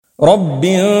رب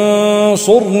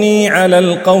انصرني على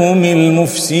القوم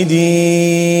المفسدين.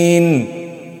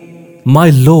 My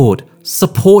Lord,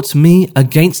 support me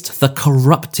against the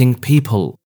corrupting people.